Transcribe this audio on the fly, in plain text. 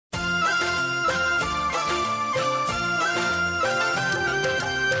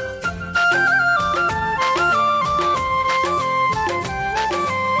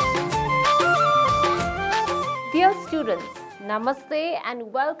students, Namaste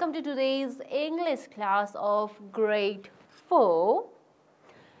and welcome to today's English class of grade 4.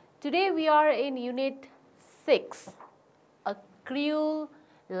 Today we are in Unit 6, a cruel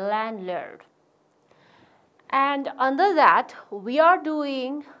landlord. And under that we are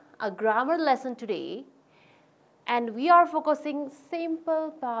doing a grammar lesson today and we are focusing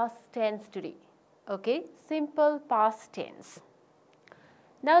simple past tense today. Okay, simple past tense.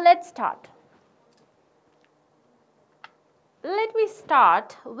 Now let's start. Let me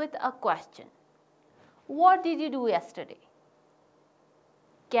start with a question. What did you do yesterday?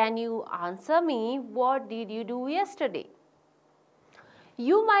 Can you answer me? What did you do yesterday?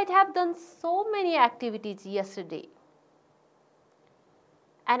 You might have done so many activities yesterday.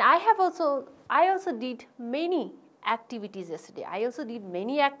 And I also did many activities yesterday. I also did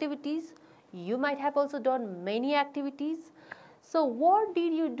many activities. You might have also done many activities. So what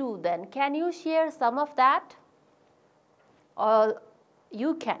did you do then? Can you share some of that? Or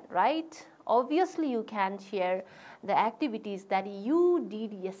you can, right? Obviously you can share the activities that you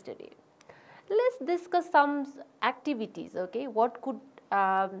did yesterday. Let's discuss some activities, okay? What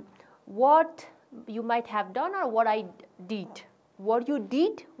you might have done or what I did. What you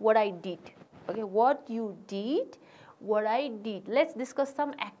did, what I did. Okay, what you did, what I did. Let's discuss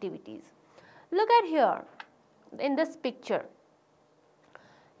some activities. Look at here in this picture.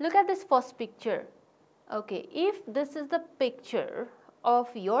 Look at this first picture. Okay, if this is the picture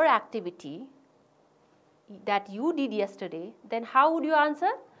of your activity that you did yesterday, then how would you answer?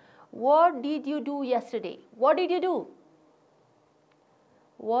 What did you do yesterday? What did you do?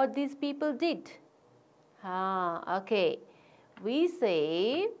 What these people did? Okay. We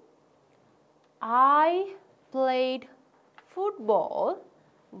say, I played football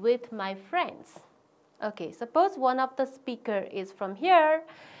with my friends. Okay, suppose one of the speaker is from here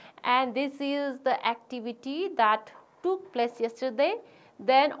and this is the activity that took place yesterday,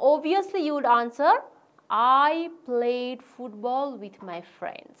 then obviously you would answer, I played football with my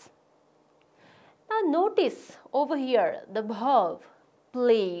friends. Now notice over here the verb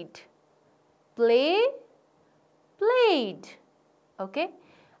played. Play, played. Okay,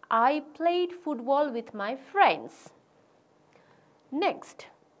 I played football with my friends. Next.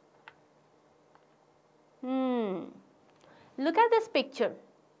 Look at this picture.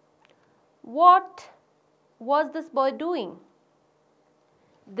 What was this boy doing?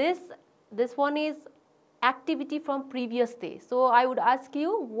 This one is activity from previous day. So I would ask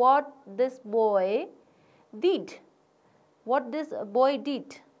you what this boy did. What this boy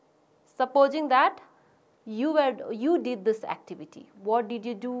did. Supposing that you did this activity. What did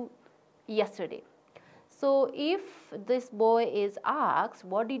you do yesterday? So if this boy is asked,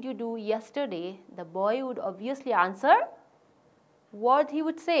 what did you do yesterday? The boy would obviously answer what he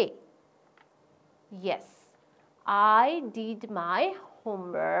would say. Yes, I did my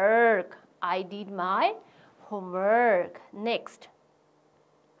homework. I did my homework. Next.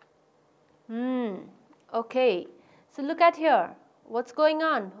 Okay. So look at here. What's going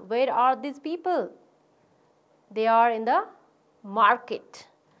on? Where are these people? They are in the market.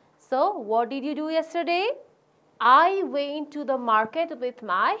 So what did you do yesterday? I went to the market with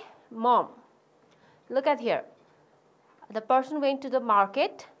my mom. Look at here. The person went to the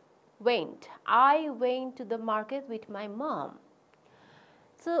market. I went to the market with my mom.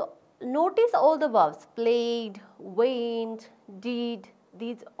 So notice all the verbs. Played, went, did.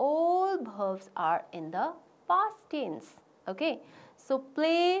 These all verbs are in the past tense. Okay. So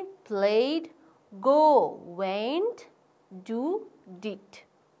play, played, go, went, do, did.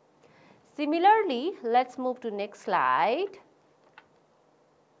 Similarly, let's move to next slide.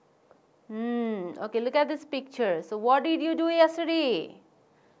 Okay, look at this picture. So what did you do yesterday?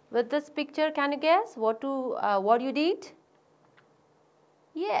 With this picture, can you guess what you did?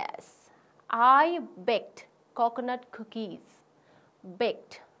 Yes, I baked coconut cookies.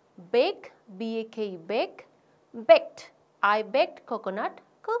 Baked. Bake, B-A-K, bake. Baked. I baked coconut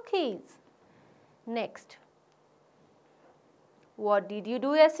cookies. Next. What did you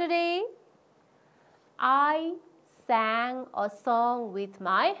do yesterday? I sang a song with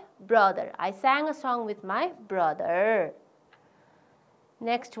my brother. I sang a song with my brother.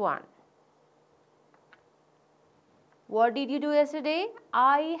 Next one. What did you do yesterday?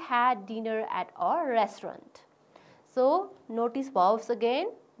 I had dinner at a restaurant. So, notice verbs again.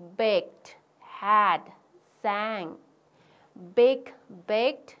 Baked, had, sang. Bake,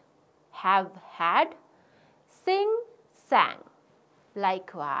 baked, have had. Sing, sang.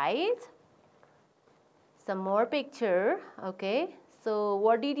 Likewise, some more picture. Okay. So,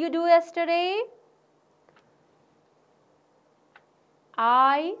 what did you do yesterday?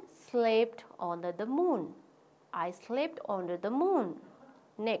 I slept under the moon. I slept under the moon.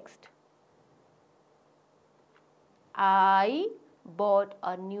 Next, I bought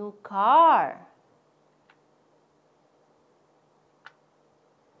a new car.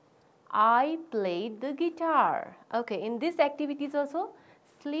 I played the guitar. Okay, in these activities also,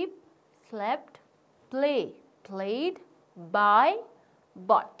 sleep, slept, play, played, buy,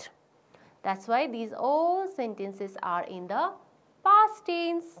 bought. That's why these all sentences are in the past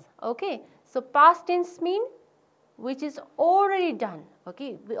tense. Okay, so past tense mean which is already done.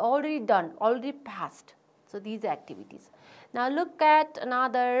 Okay, we already done, already passed. So these activities. Now look at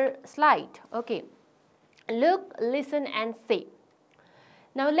another slide. Okay, look, listen and say.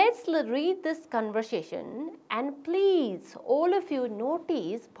 Now let's read this conversation and please all of you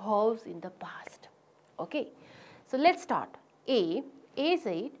notice verbs in the past. Okay, so let's start. A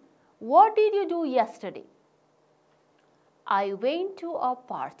said, what did you do yesterday? I went to a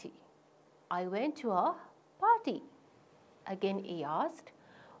party. I went to a party. Again A asked,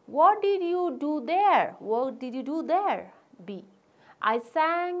 what did you do there? What did you do there? B, I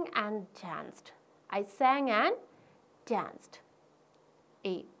sang and danced. I sang and danced.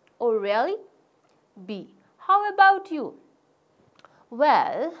 A, oh really? B, how about you?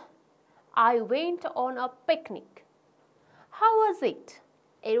 Well, I went on a picnic. How was it?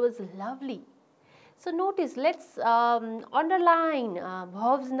 It was lovely. So notice, let's underline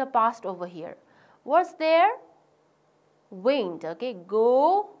verbs in the past over here. What's there? Went, okay,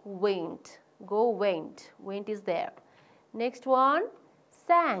 go, went, went is there. Next one,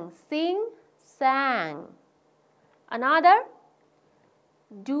 sang, sing, sang. Another,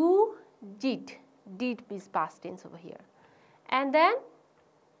 do, did is past tense over here. And then,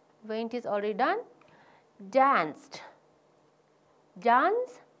 went is already done, danced,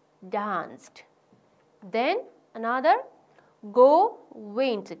 danced. Then another, go,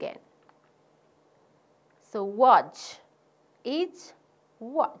 went again. So watch, is,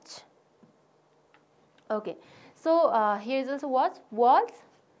 watch. Okay, so here is also was,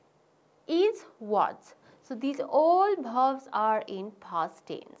 is, was. So these all verbs are in past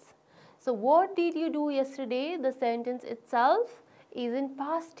tense. So what did you do yesterday? The sentence itself is in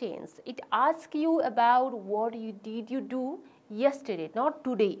past tense. It asks you about what did you do yesterday, not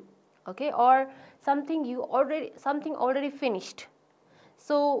today. Okay, or something already finished.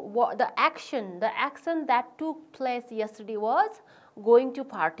 So what the action that took place yesterday was going to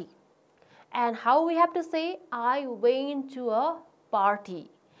party. And how we have to say, I went to a party.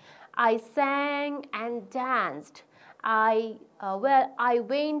 I sang and danced. I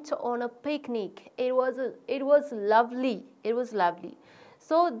went on a picnic. It was lovely. It was lovely.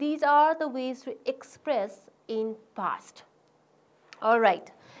 So these are the ways to express in past. All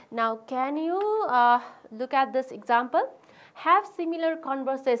right. Now can you look at this example? Have similar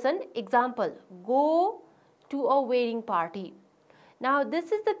conversation. Example, go to a wedding party. Now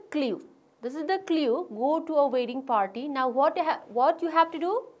this is the clue. This is the clue, go to a wedding party. Now what you have to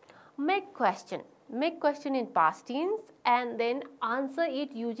do? Make question in past tense and then answer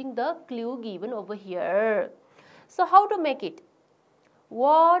it using the clue given over here. So how to make it?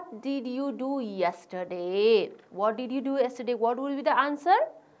 What did you do yesterday? What did you do yesterday? What will be the answer?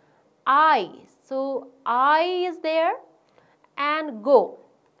 I. So I is there and go.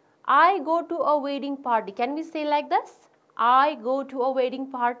 I go to a wedding party. Can we say like this? I go to a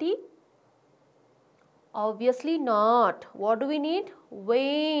wedding party. Obviously not. What do we need?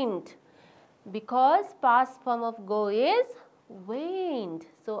 Went. Because past form of go is went.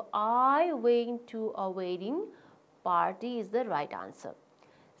 So I went to a wedding party is the right answer.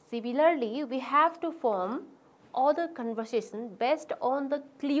 Similarly, we have to form other conversation based on the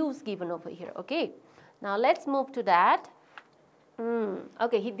clues given over here. Okay. Now let's move to that.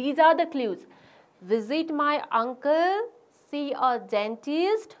 Okay, these are the clues. Visit my uncle, see a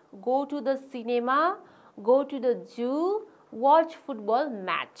dentist, go to the cinema, go to the zoo, watch football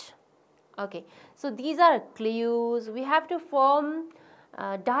match. Okay, so these are clues. We have to form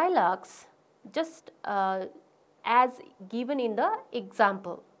dialogues just as given in the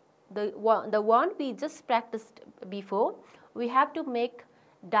example. The one we just practiced before. We have to make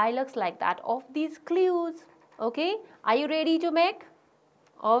dialogues like that of these clues. Okay, are you ready to make?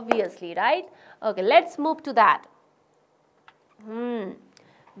 Obviously, right? Okay, let's move to that.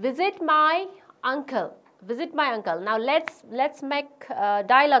 Visit my uncle. Visit my uncle. Now let's make a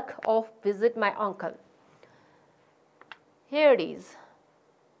dialogue of visit my uncle. Here it is.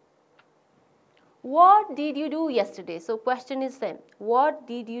 What did you do yesterday? So question is same. What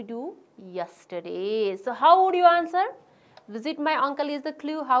did you do yesterday? So how would you answer? Visit my uncle is the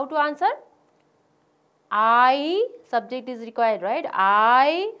clue. How to answer? I, subject is required, right?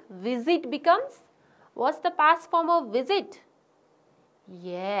 I, visit becomes What's the past form of visit?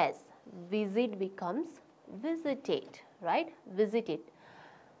 Yes, visit becomes visited, right? Visited.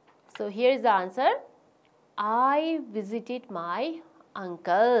 So here is the answer. I visited my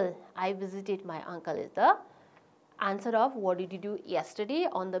uncle. I visited my uncle is the answer of what did you do yesterday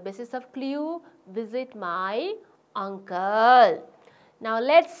on the basis of clue visit my uncle. Now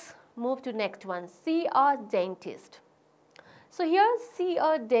let's move to next one. See a dentist. So here see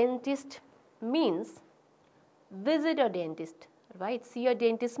a dentist means visit a dentist, right? See a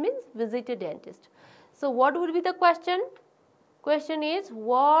dentist means visit a dentist. So what would be the question? Question is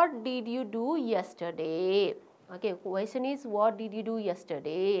what did you do yesterday? Okay, question is what did you do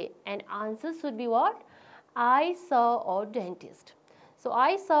yesterday? And answer should be what? I saw a dentist. So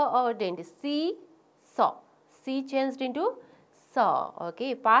I saw a dentist. See, saw. See changed into saw.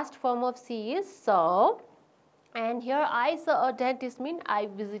 Okay, past form of see is saw. And here I saw a dentist mean I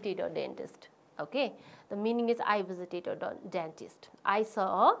visited a dentist. Okay, the meaning is I visited a dentist. I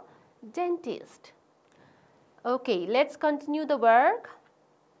saw a dentist. Okay, let's continue the work.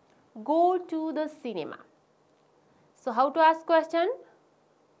 Go to the cinema. So how to ask question?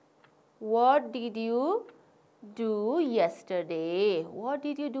 What did you do yesterday? What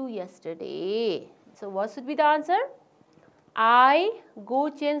did you do yesterday? So what should be the answer? I go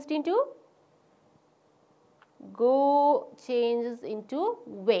changed into go changes into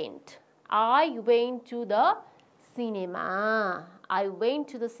went. I went to the cinema. I went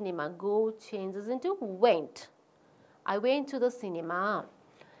to the cinema. Go changes into went. I went to the cinema.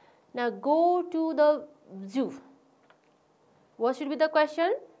 Now go to the zoo. What should be the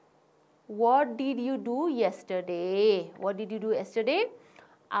question? What did you do yesterday? What did you do yesterday?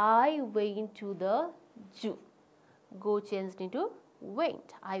 I went to the zoo. Go changed into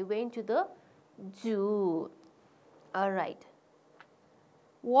went. I went to the zoo. Alright.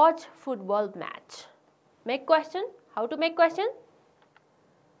 Watch football match. Make question. How to make question?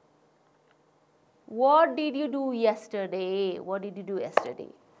 What did you do yesterday? What did you do yesterday?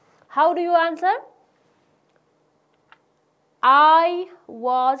 How do you answer? I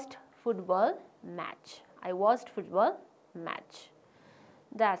watched football match. I watched football match.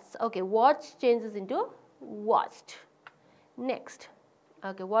 That's okay. Watch changes into watched. Next.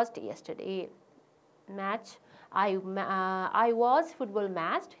 Okay, watched yesterday. Match. I watched football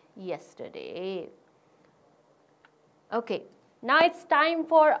match yesterday. Okay. Now it's time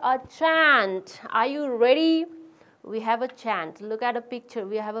for a chant. Are you ready? We have a chant. Look at a picture.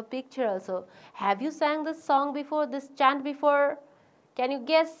 We have a picture also. Have you sang this song before, this chant before? Can you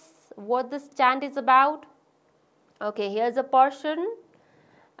guess what this chant is about? Okay, here's a person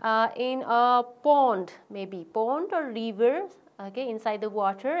in a pond, maybe pond or river, okay, inside the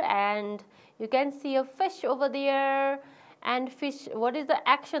water, and you can see a fish over there. And fish, what is the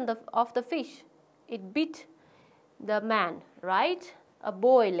action of the fish? It bit the man, right? A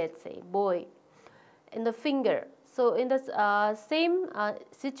boy, let's say, boy, in the finger. So in this same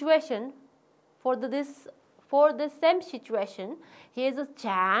situation, for this same situation, here's a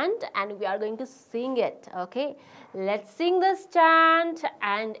chant and we are going to sing it. Okay, let's sing this chant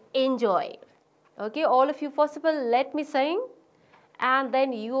and enjoy. Okay, all of you, first of all, let me sing, and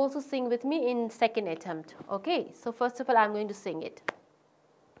then you also sing with me in second attempt. Okay, so first of all, I'm going to sing it.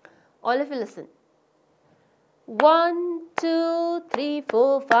 All of you listen. 1, 2, 3,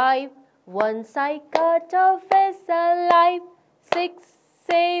 4, 5. Once I cut a fish alive. 6,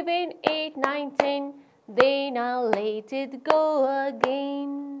 7, 8, 9, 10. Then I'll let it go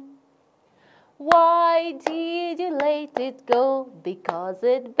again. Why did you let it go? Because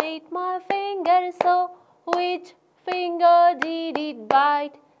it bit my finger so. Which finger did it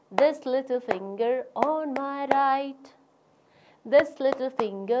bite? This little finger on my right. This little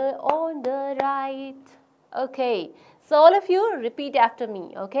finger on the right. Okay, so all of you repeat after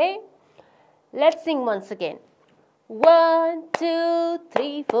me, okay? Let's sing once again. 1, 2,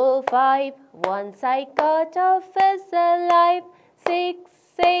 3, 4, 5. Once I caught a fish alive. 6,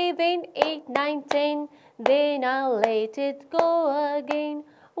 7, 8, 9, 10. Then I'll let it go again.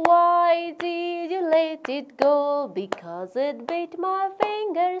 Why did you let it go? Because it bit my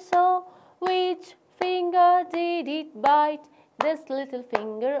finger so. Which finger did it bite? This little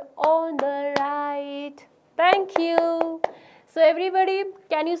finger on the right. Thank you. So everybody,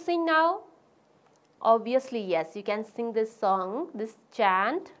 can you sing now? Obviously, yes, you can sing this song, this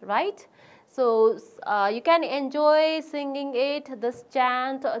chant, right? So you can enjoy singing it, this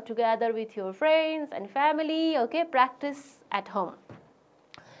chant together with your friends and family, okay? Practice at home.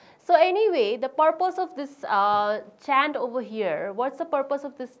 So anyway, the purpose of this chant over here, what's the purpose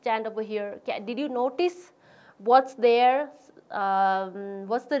of this chant over here? Did you notice what's there?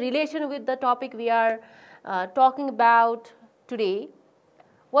 what's the relation with the topic we are talking about today?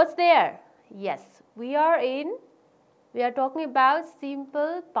 What's there? Yes, we are talking about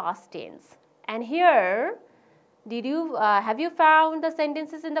simple past tense. And here, have you found the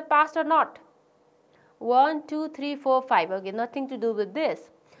sentences in the past or not? 1, 2, 3, 4, 5. Okay, nothing to do with this.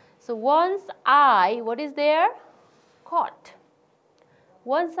 So once what is there? Caught.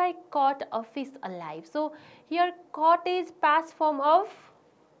 Once I caught a fish alive. So here caught is past form of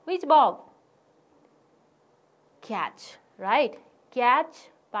which verb? Catch, right? Catch,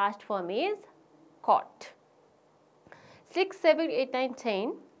 past form is caught. 6, 7, 8, 9,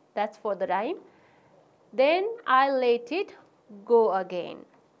 10. That's for the rhyme. Then I let it go again.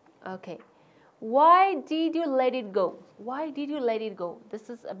 Okay. Why did you let it go? Why did you let it go?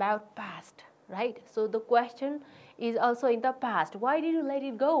 This is about past, right? So the question is also in the past. Why did you let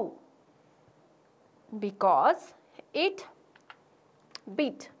it go? Because it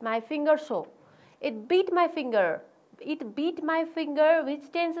beat my finger so. It beat my finger. It beat my finger.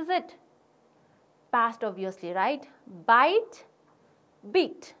 Which tense is it? Past, obviously, right? Bite,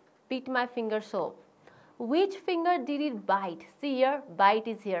 beat. Beat my finger so. Which finger did it bite? See here, bite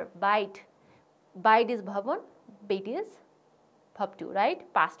is here. Bite. Bite is verb 1, beat is verb 2,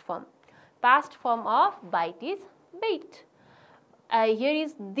 right? Past form. Past form of bite is beat. Here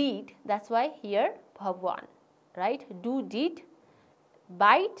is did, that's why here verb 1, right? Do, did,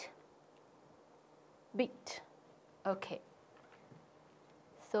 bite, beat. Okay.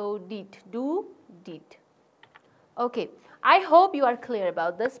 So did, do, did. Okay. I hope you are clear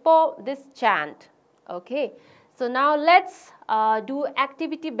about this chant. Okay. So now let's do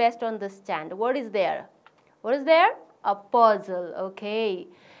activity based on this chant. What is there? What is there? A puzzle. Okay.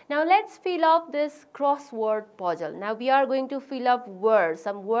 Now let's fill up this crossword puzzle. Now we are going to fill up words,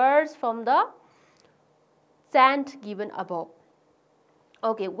 some words from the chant given above.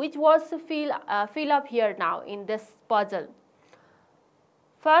 Okay, which words to fill up here now in this puzzle?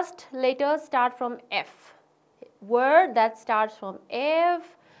 First letter start from F. Word that starts from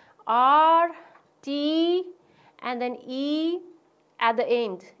F, R, T, and then E at the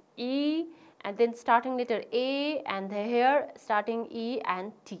end. E and then starting letter A, and here starting E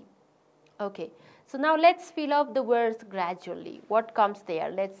and T. Okay. So now let's fill up the words gradually. What comes there?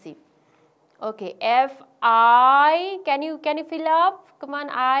 Let's see. Okay. F, I. Can you fill up? Come on,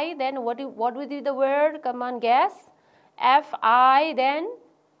 I. Then what will be the word? Come on, guess. F, I. Then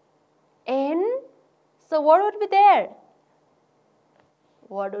N. So what would be there?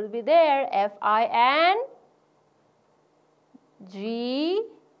 What would be there? F, I, N. G,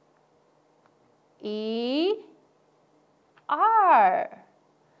 E, R.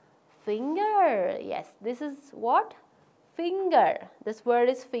 Finger. Yes, this is what? Finger. This word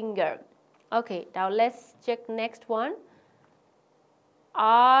is finger. Okay, now let's check next one.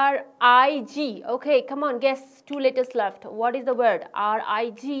 R, I, G. Okay, come on, guess 2 letters left. What is the word? R, I,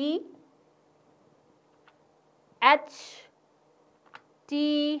 G, H,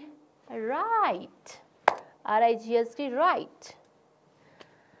 T, right. R-I-G-H-T, right.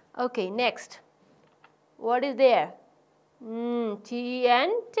 Okay, next. What is there? T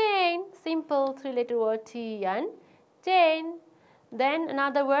and 10. Simple 3-letter word, T and 10. Then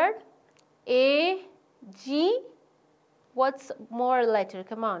another word. A, G. What's more letter?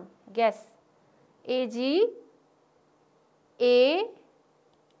 Come on, guess. A, G, A,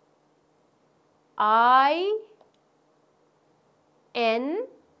 I, N.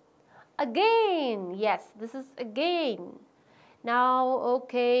 Again. Yes, this is again. Now,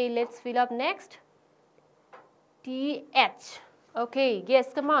 okay, let's fill up next. T-H. Okay,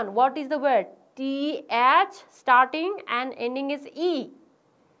 yes, come on. What is the word? T-H starting and ending is E.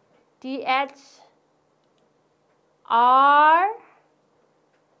 T-H, R,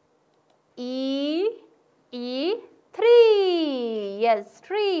 E, E, 3. Yes,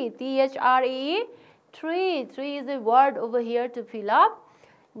 3. T-H-R-E, 3. 3 is a word over here to fill up.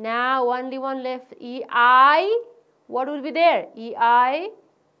 Now, only one left. E-I. What will be there? E-I,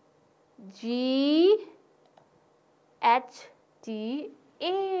 G, H-T,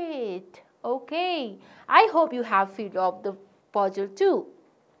 8. Okay. I hope you have filled up the puzzle too.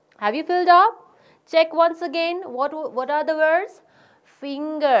 Have you filled up? Check once again. What are the words?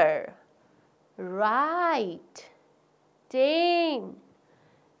 Finger. Right. 10.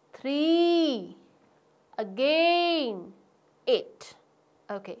 3. Again. 8.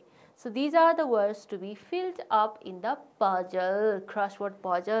 Okay. So these are the words to be filled up in the puzzle, crossword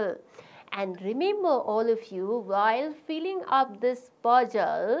puzzle. And remember, all of you, while filling up this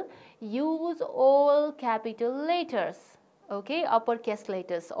puzzle, use all capital letters. Okay, uppercase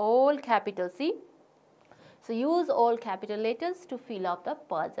letters, all capital. See, So use all capital letters to fill up the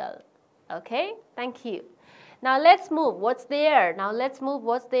puzzle. Okay, thank you. Now let's move. What's there? Now let's move.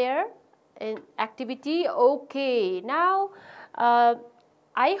 What's there in activity? Okay. Now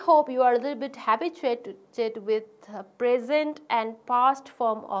I hope you are a little bit habituated with present and past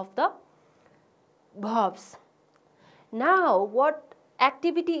form of the verbs. Now what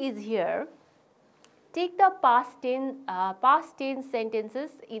activity is here? Take the past tense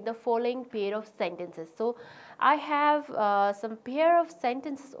sentences in the following pair of sentences. So I have some pair of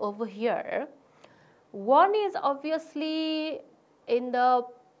sentences over here. One is obviously in the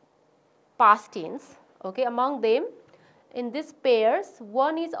past tense. Okay, among them, in these pairs,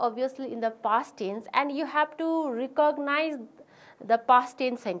 one is obviously in the past tense, and you have to recognize the past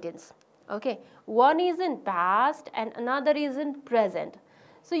tense sentence. Okay, one is in past and another is in present.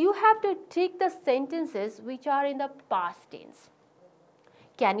 So you have to take the sentences which are in the past tense.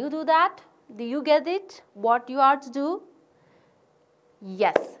 Can you do that? Do you get it? What you are to do?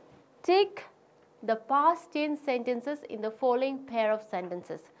 Yes. Take the past tense sentences in the following pair of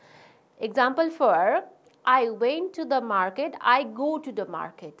sentences. Example for I went to the market, I go to the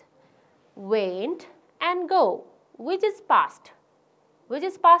market. Went and go. Which is past? Which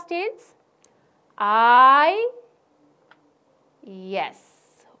is past tense?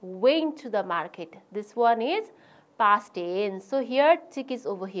 Yes, went to the market. This one is past tense. So here tick is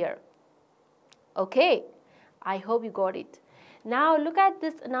over here. Okay, I hope you got it. Now look at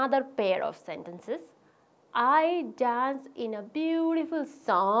this another pair of sentences. I danced in a beautiful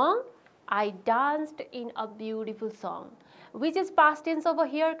song. I danced in a beautiful song. Which is past tense over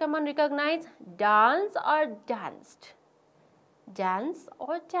here? Come on, recognize. Dance or danced? Dance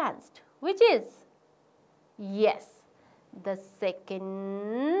or danced? Which is? Yes, the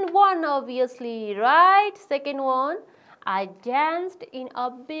second one obviously, right? Second one. I danced in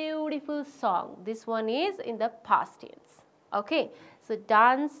a beautiful song. This one is in the past tense. Okay, so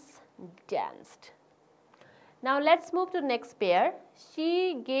dance, danced. Now let's move to next pair.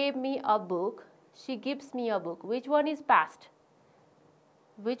 She gave me a book. She gives me a book. Which one is past?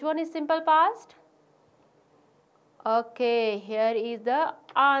 Which one is simple past? Okay, here is the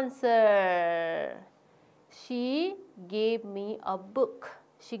answer. She gave me a book.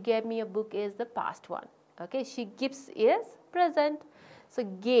 She gave me a book is the past one. Okay, she gives is present. So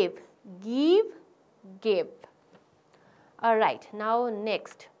gave, give, gave. Alright, now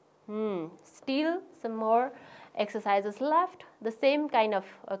next. Still some more exercises left. The same kind of,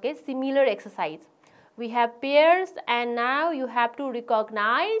 okay, similar exercise. We have pairs and now you have to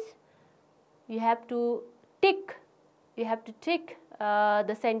recognize, you have to tick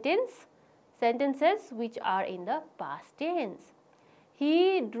the sentences which are in the past tense.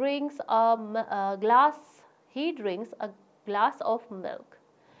 He drinks a glass of milk.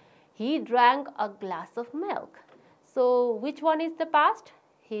 He drank a glass of milk. So which one is the past?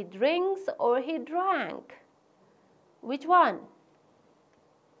 He drinks or he drank? Which one?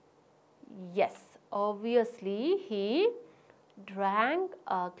 Yes, obviously he drank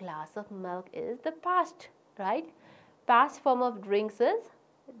a glass of milk is the past, right? Past form of drinks is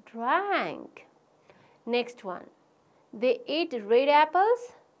drank. Next one. They ate red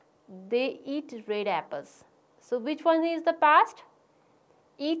apples. They eat red apples. So which one is the past?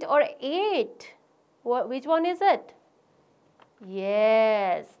 Eat or ate? Which one is it?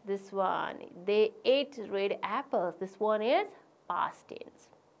 Yes, this one. They ate red apples. This one is past tense.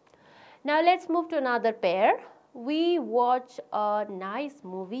 Now let's move to another pair. We watch a nice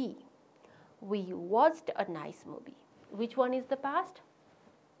movie. We watched a nice movie. Which one is the past?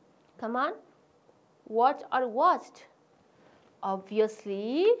 Come on. Watch or watched?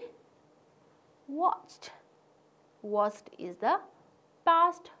 Obviously, watched. Watched is the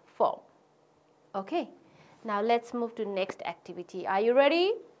past form. Okay. Now let's move to next activity. Are you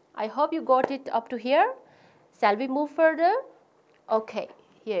ready? I hope you got it up to here. Shall we move further? Okay,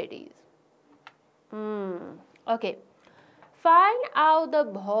 here it is. Okay. Find out the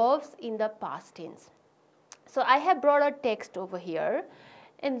verbs in the past tense. So I have brought a text over here.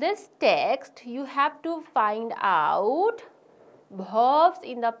 In this text, you have to find out verbs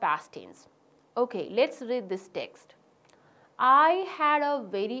in the past tense. Okay, let's read this text. I had a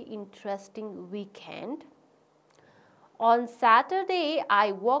very interesting weekend. On Saturday,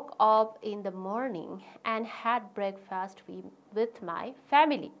 I woke up in the morning and had breakfast with my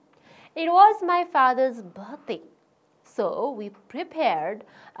family. It was my father's birthday, so we prepared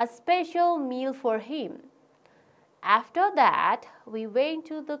a special meal for him. After that, we went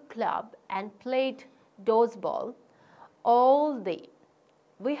to the club and played dodgeball all day.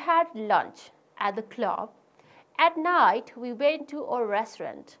 We had lunch at the club. At night, we went to a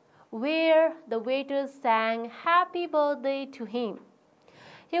restaurant where the waiters sang happy birthday to him.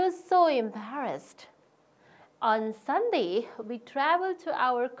 He was so embarrassed. On Sunday, we traveled to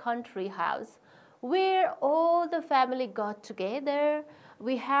our country house where all the family got together.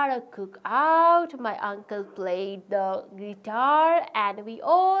 We had a cookout. My uncle played the guitar and we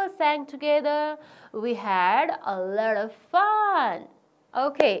all sang together. We had a lot of fun.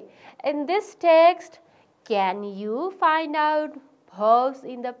 Okay, in this text, can you find out verbs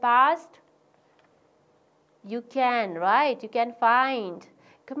in the past? You can, right? You can find.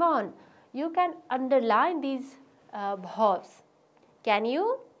 Come on, you can underline these verbs. Can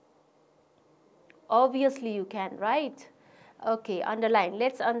you? Obviously you can, right? Okay, underline.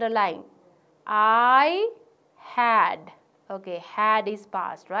 Let's underline. I had. Okay, had is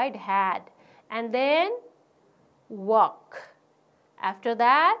past, right? Had. And then walk. After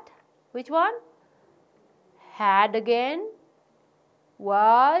that, which one? Had again.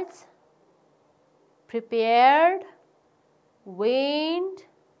 Was. Prepared. Went.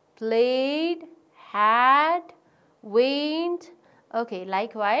 Played. Had. Went. Okay,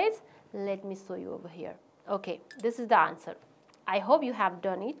 likewise, let me show you over here. Okay, this is the answer. I hope you have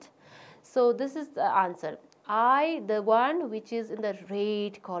done it. So this is the answer. I, the one which is in the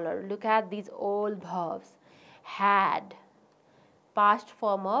red color. Look at these old verbs. Had. Past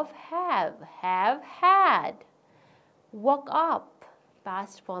form of have. Have had. Woke up.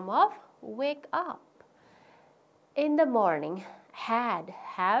 Past form of wake up. In the morning. Had.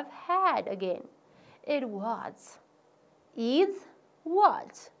 Have had again. It was. Is.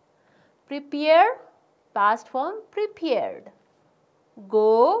 Was. Prepare. Past form prepared.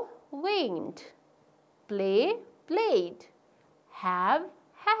 Go, went. Play, played. Have,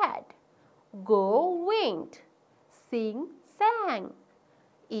 had. Go, went. Sing, sang.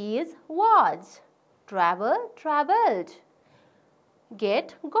 Is, was. Travel, travelled.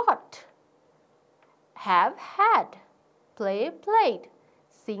 Get, got. Have, had. Play, played.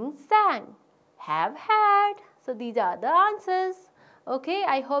 Sing, sang. Have, had. So these are the answers. Okay,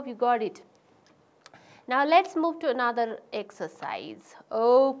 I hope you got it. Now let's move to another exercise.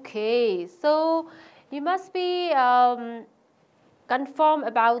 Okay, so you must be confirmed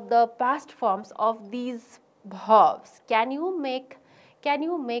about the past forms of these verbs. Can you make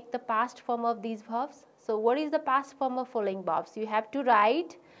the past form of these verbs? So what is the past form of following verbs? You have to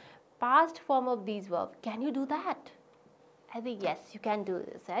write past form of these verbs. Can you do that? I think yes, you can do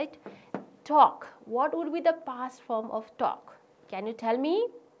this, right? Talk. What would be the past form of talk? Can you tell me?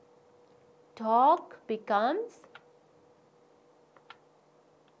 Talk becomes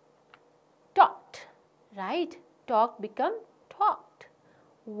talked, right? Talk become talked.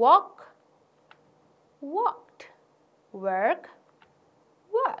 Walk, walked. Work,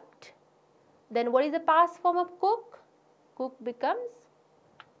 worked. Then what is the past form of cook? Cook becomes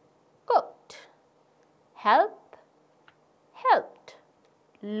cooked. Help, helped.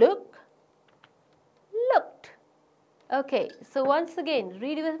 Look, looked. Okay, so once again,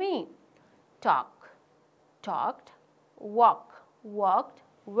 read with me. Talk, talked. Walk, walked.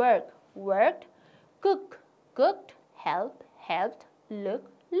 Work, worked. Cook, cooked. Help, helped.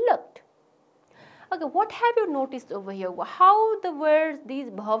 Look, looked. Okay, what have you noticed over here? How the words, these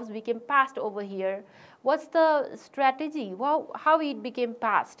verbs became past over here? What's the strategy? How it became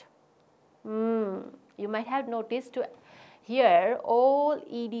past? You might have noticed here all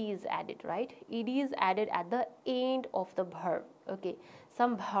ed is added, right? Ed is added at the end of the verb. Okay,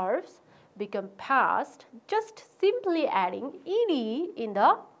 some verbs become past just simply adding ed in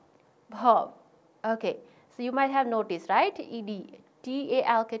the verb. Okay, so you might have noticed, right? Ed,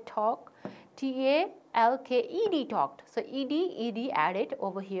 T-A-L-K talk, T-A-L-K-E-D talked. So ed added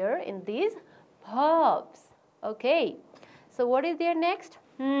over here in these verbs. Okay, so what is there next?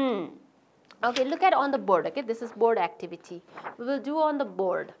 Okay, look at on the board. Okay, this is board activity. We will do on the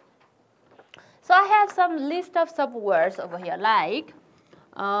board. So I have some list of some words over here like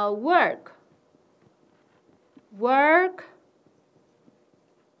work, work,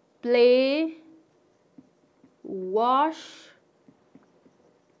 play, wash,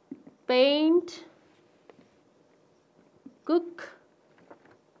 paint, cook,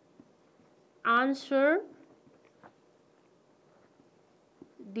 answer,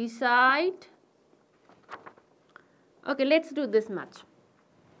 decide. Okay, let's do this much.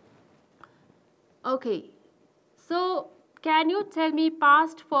 Okay, so can you tell me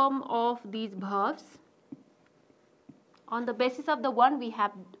past form of these verbs on the basis of the one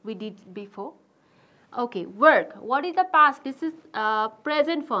we did before? Okay, work. What is the past? This is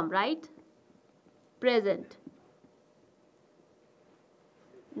present form, right? Present.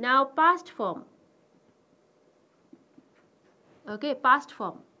 Now past form. Okay, past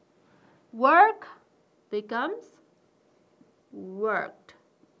form. Work becomes worked.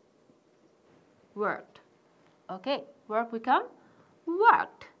 Worked. Okay, work become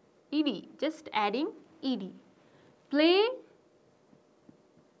worked. Ed, just adding ed. Play,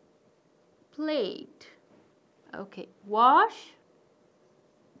 played. Okay, wash,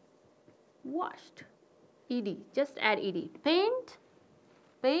 washed. Ed, just add ed. Paint,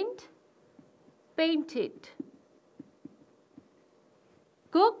 paint, painted.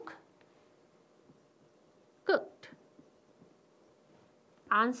 Cook, cooked.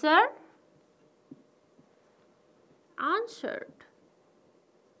 Answer, answered.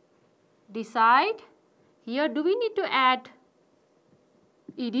 Decide, here do we need to add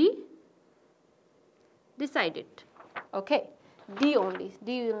ed? Decided. Okay, D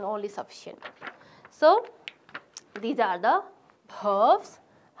only sufficient. So these are the verbs,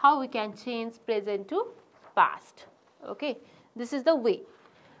 how we can change present to past. Okay, this is the way.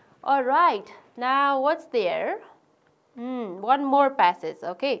 All right, now what's there? One more passage.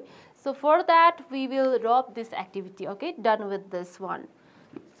 Okay, so for that we will drop this activity. Okay, done with this one.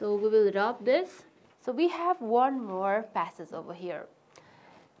 So we will drop this. So we have one more passage over here.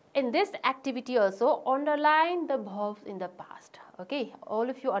 In this activity also underline the verbs in the past. Okay, all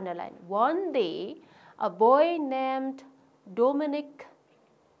of you underline. One day a boy named Dominic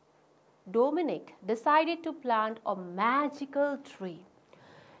decided to plant a magical tree.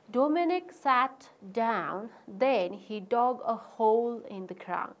 Dominic sat down, then he dug a hole in the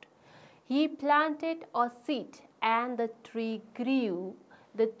ground. He planted a seed and the tree grew.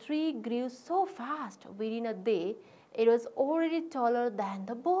 The tree grew so fast, within a day it was already taller than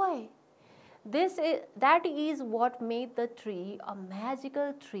the boy. That is what made the tree a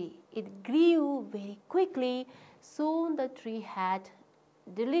magical tree. It grew very quickly. Soon the tree had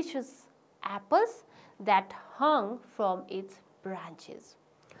delicious apples that hung from its branches.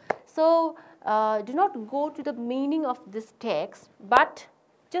 So do not go to the meaning of this text, but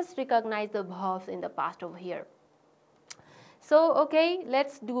just recognize the verbs in the past over here. So okay,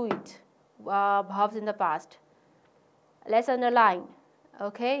 let's do it. Verbs in the past. Let's underline.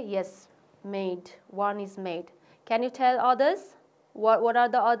 Okay, yes, made. One is made. Can you tell others? What are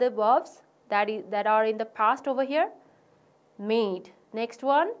the other verbs that are in the past over here? Made. Next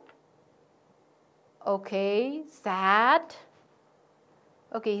one. Okay, sat.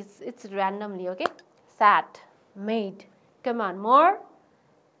 Okay, it's randomly. Okay, sat, made. Come on, more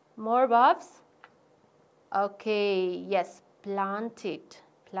verbs. Okay, yes, planted,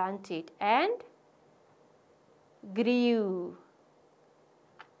 and grew.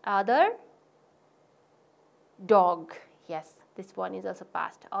 Other, dog. Yes, this one is also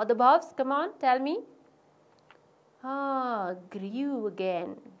past. Other verbs, come on, tell me. Grew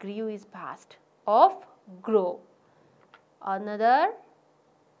again. Grew is past. Of, grow. Another,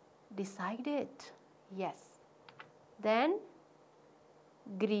 decided. Yes. Then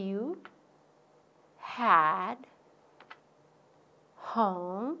grew, had,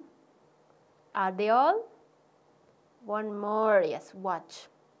 hung. Are they all? One more. Yes, watch.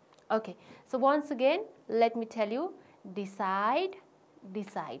 Okay. So once again, let me tell you. Decide,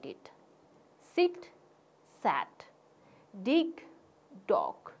 decided. Sit, sat. Dig,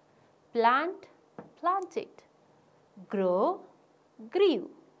 dog. Plant, planted. Grow, grew.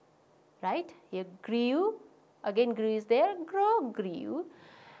 Right? Here grew, again grew is there, grow, grew.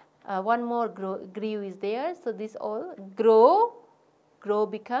 One more grew is there. So this all grow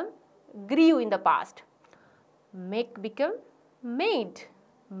become grew in the past. Make become made,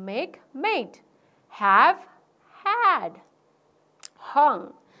 made. Have, had.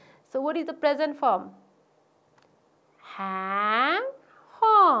 Hung. So what is the present form? Hang,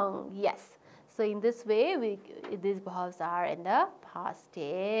 hung. Yes. So in this way, these verbs are in the past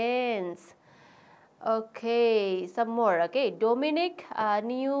tense. Okay, some more. Okay, Dominic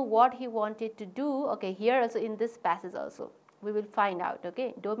knew what he wanted to do. Okay, here also in this passage also we will find out.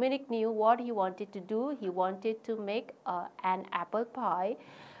 Okay, Dominic knew what he wanted to do. He wanted to make an apple pie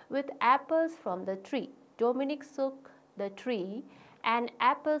with apples from the tree. Dominic shook the tree and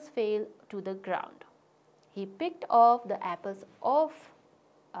apples fell to the ground. He picked off the apples off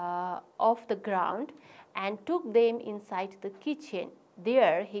the ground and took them inside the kitchen.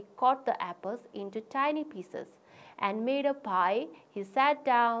 There he cut the apples into tiny pieces and made a pie. He sat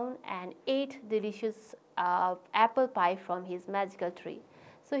down and ate delicious apple pie from his magical tree.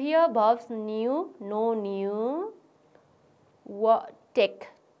 So here verbs knew, know, knew, take,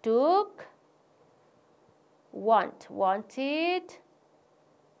 took, want, wanted,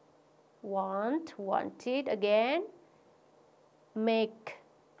 wanted again, make,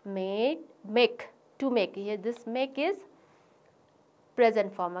 made, make, to make. Here this make is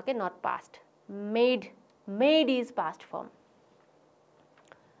present form, okay, not past. Made is past form.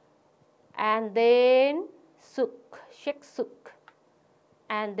 And then sook, shek sook.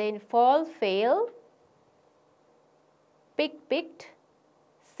 And then fall, fail, pick, picked,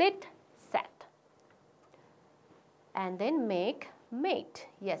 sit, sat. And then make, made.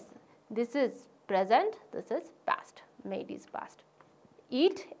 Yes, this is present, this is past. Made is past.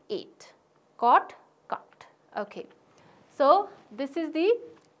 Eat, ate. Caught, caught. Okay. So this is the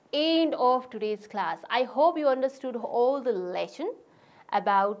end of today's class. I hope you understood all the lesson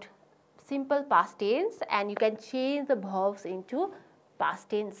about simple past tense, and you can change the verbs into past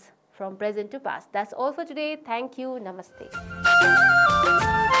tense from present to past. That's all for today. Thank you. Namaste.